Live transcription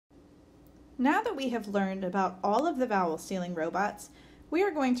now that we have learned about all of the vowel sealing robots, we are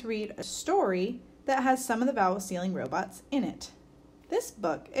going to read a story that has some of the vowel sealing robots in it. This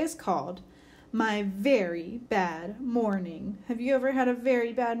book is called My Very Bad Morning. Have you ever had a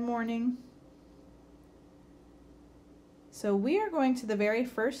very bad morning? So we are going to the very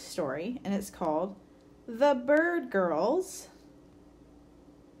first story, and it's called The Bird Girls.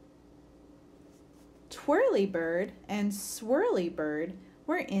 Twirly Bird and Swirly Bird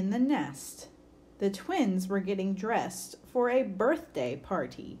were in the nest. The twins were getting dressed for a birthday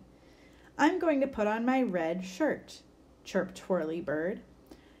party. I'm going to put on my red shirt, chirped Twirly Bird.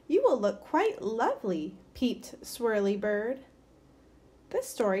 You will look quite lovely, peeped Swirly Bird. This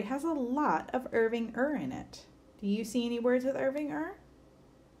story has a lot of Irving in it. Do you see any words with Irving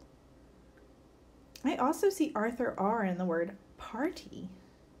I also see Arthur R in the word party.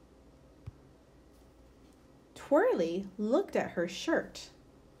 Twirly looked at her shirt.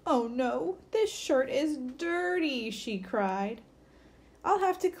 Oh no, this shirt is dirty, she cried. I'll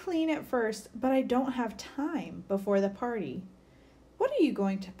have to clean it first, but I don't have time before the party. What are you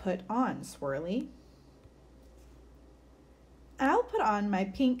going to put on, Swirly? I'll put on my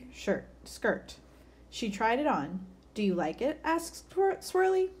pink skirt. She tried it on. Do you like it? Asked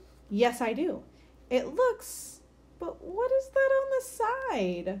Swirly. Yes, I do. It looks, but what is that on the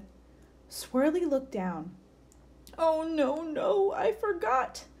side? Swirly looked down. Oh, no, I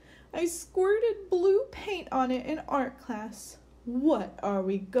forgot. I squirted blue paint on it in art class. What are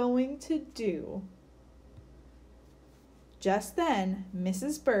we going to do? Just then,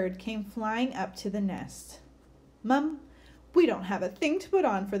 Mrs. Bird came flying up to the nest. Mum, we don't have a thing to put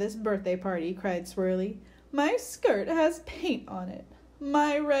on for this birthday party, cried Swirly. My skirt has paint on it.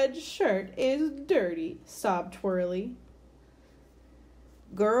 My red shirt is dirty, sobbed Twirly.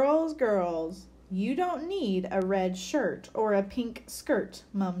 Girls, you don't need a red shirt or a pink skirt,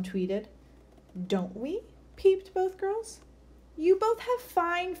 Mum tweeted. Don't we? Peeped both girls. You both have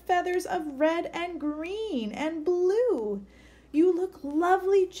fine feathers of red and green and blue. You look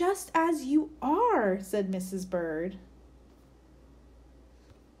lovely just as you are, said Mrs. Bird.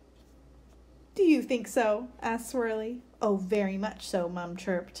 Do you think so? Asked Swirly. Oh, very much so, Mum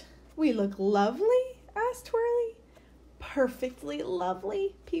chirped. We look lovely? Asked Twirly. Perfectly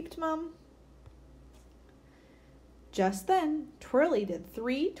lovely, peeped Mum. Just then, Twirly did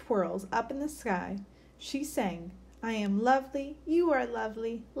 3 twirls up in the sky. She sang, I am lovely, you are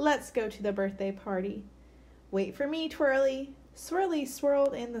lovely, let's go to the birthday party. Wait for me, Twirly. Swirly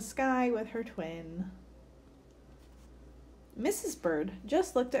swirled in the sky with her twin. Mrs. Bird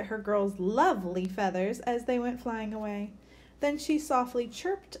just looked at her girls' lovely feathers as they went flying away. Then she softly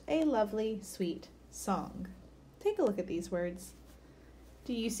chirped a lovely, sweet song. Take a look at these words.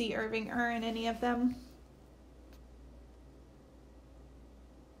 Do you see Irving in any of them?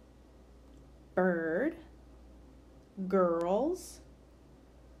 Bird, girls,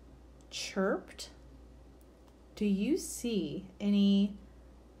 chirped. Do you see any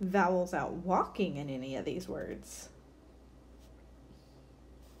vowels out walking in any of these words?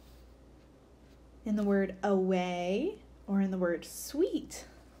 In the word away or in the word sweet?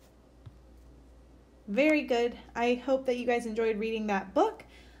 Very good. I hope that you guys enjoyed reading that book.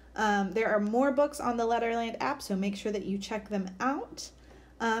 There are more books on the Letterland app, so make sure that you check them out.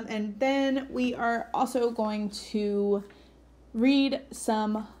 And then we are also going to read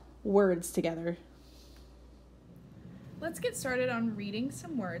some words together. Let's get started on reading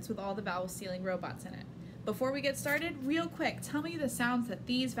some words with all the vowel sealing robots in it. Before we get started, real quick, tell me the sounds that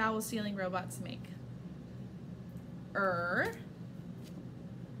these vowel sealing robots make. Or,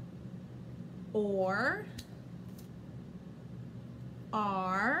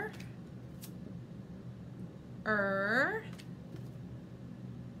 are,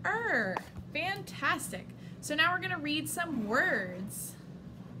 Fantastic. So now we're going to read some words.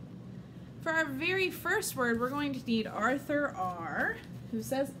 For our very first word, we're going to need Arthur R. Who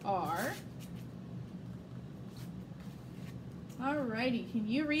says R? Alrighty, can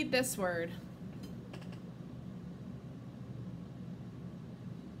you read this word?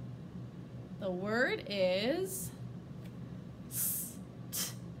 The word is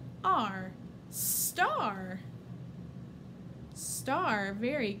R. Star. Star,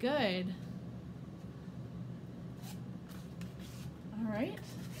 very good. All right.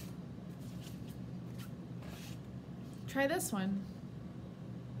 Try this one.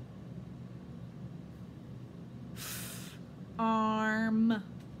 Arm.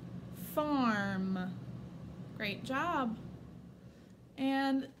 Farm. Great job.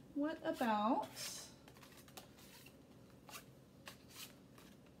 And what about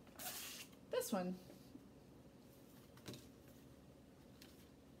this one?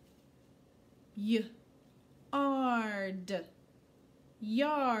 Yard.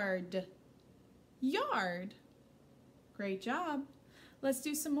 Yard. Yard. Great job. Let's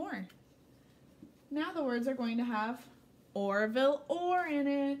do some more. Now the words are going to have Orville or in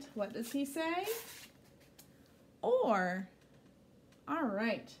it. What does he say? Or. All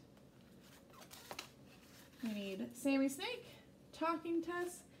right. We need Sammy Snake, Talking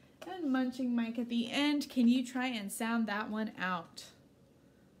Tess, and Munching Mike at the end. Can you try and sound that one out?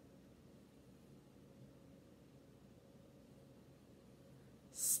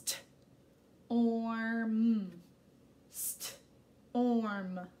 Orm.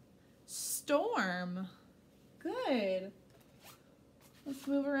 Orm. Storm. Good. Let's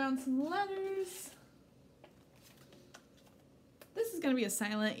move around some letters. This is going to be a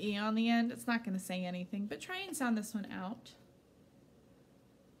silent E on the end. It's not going to say anything, but try and sound this one out.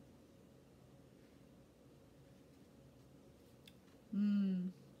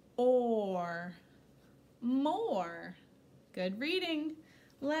 Or. More. Good reading.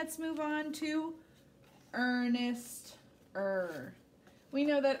 Let's move on to earnest-er. We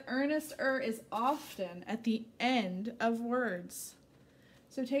know that earnest-er is often at the end of words.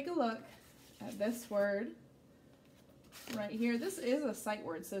 So take a look at this word right here. This is a sight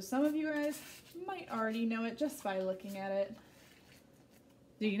word, so some of you guys might already know it just by looking at it.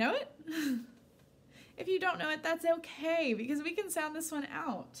 Do you know it? If you don't know it, that's okay, because we can sound this one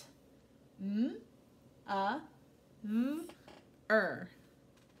out. Er.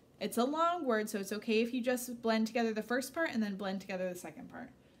 It's a long word, so it's okay if you just blend together the first part and then blend together the second part.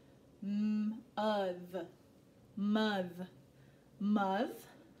 Moth.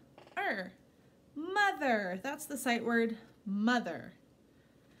 Mother. That's the sight word, mother.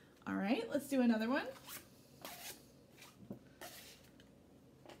 All right, let's do another one.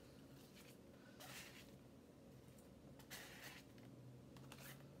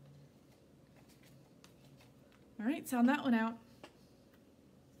 All right, sound that one out.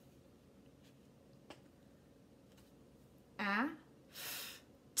 After.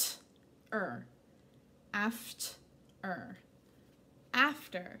 After.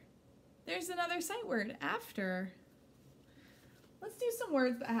 After. There's another sight word, after. Let's do some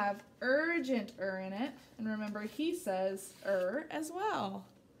words that have urgent in it. And remember, he says as well.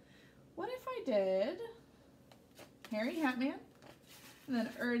 What if I did Harry Hatman, and then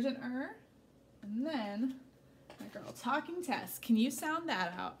urgent and then my girl Talking Tess? Can you sound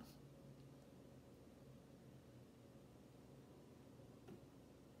that out?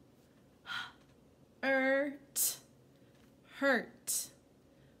 Hurt.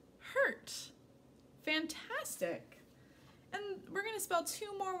 Fantastic. And we're going to spell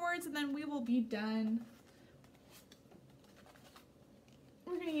 2 more words and then we will be done.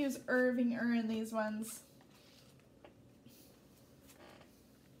 We're going to use Irving in these ones.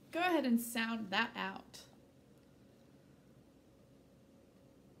 Go ahead and sound that out.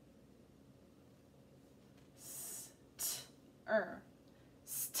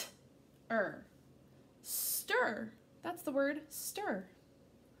 Stir. That's the word stir.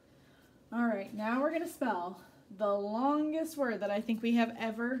 All right, now we're going to spell the longest word that I think we have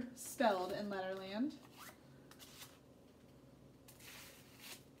ever spelled in Letterland.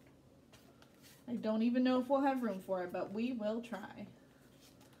 I don't even know if we'll have room for it, but we will try.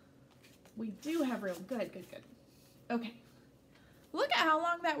 We do have room. Good. Okay. Look at how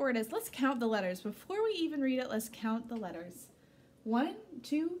long that word is. Let's count the letters. Before we even read it, let's count the letters. 1,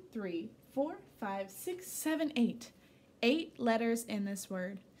 2, 3, 4, 5, 6, 7, 8. 8 letters in this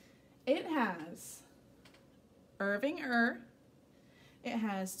word. It has Irving It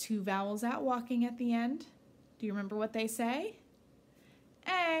has 2 vowels out walking at the end. Do you remember what they say?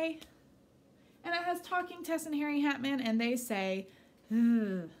 A. And it has Talking Tess and Harry Hatman, and they say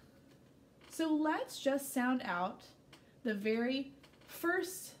ugh. So let's just sound out the very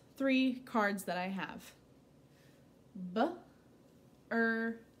first 3 cards that I have.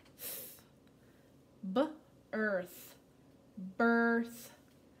 Earth. Birth.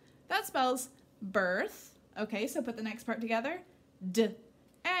 That spells birth. Okay, so put the next part together.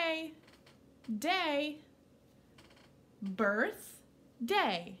 D-A. Day.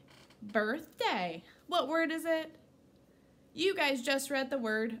 Birthday. Birthday. What word is it? You guys just read the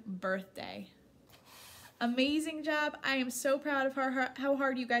word birthday. Amazing job. I am so proud of how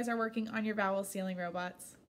hard you guys are working on your vowel sealing robots.